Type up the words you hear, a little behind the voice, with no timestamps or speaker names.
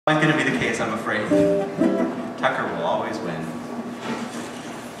Always going to be the case, I'm afraid. Tucker will always win.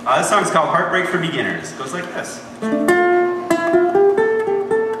 This song's called Heartbreak for Beginners. It goes like this.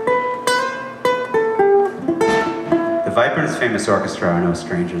 The Viper's famous orchestra are no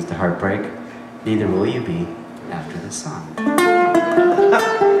strangers to heartbreak. Neither will you be after this song.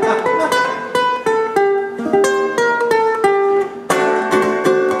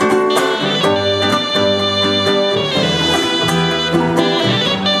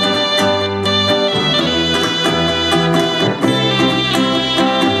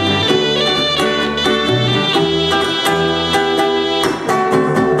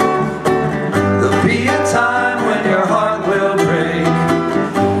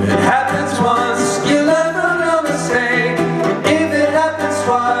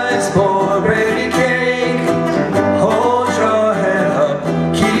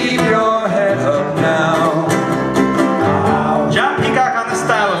 John Peacock on the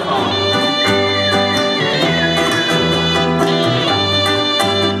Stylophone.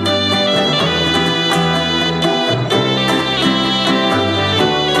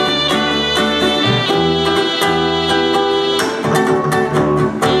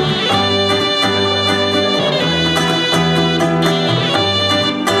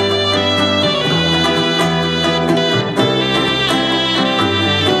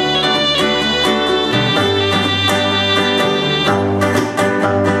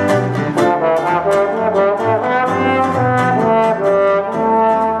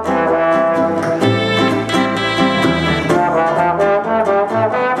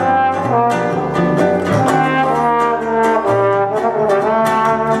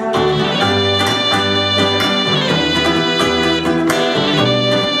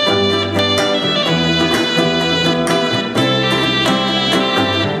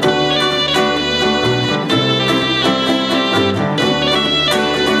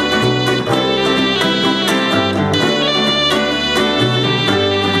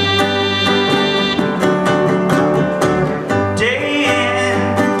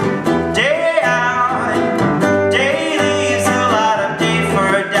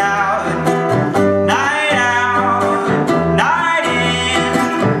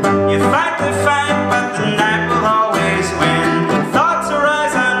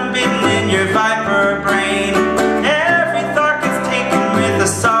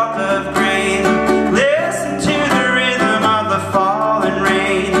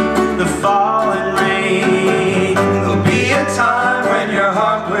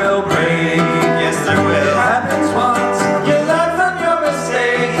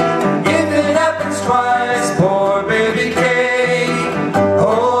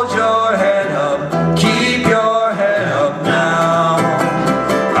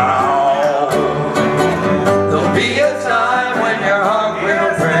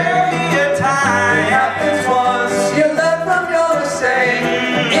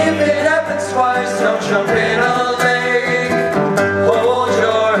 If it happens twice, don't jump in alone.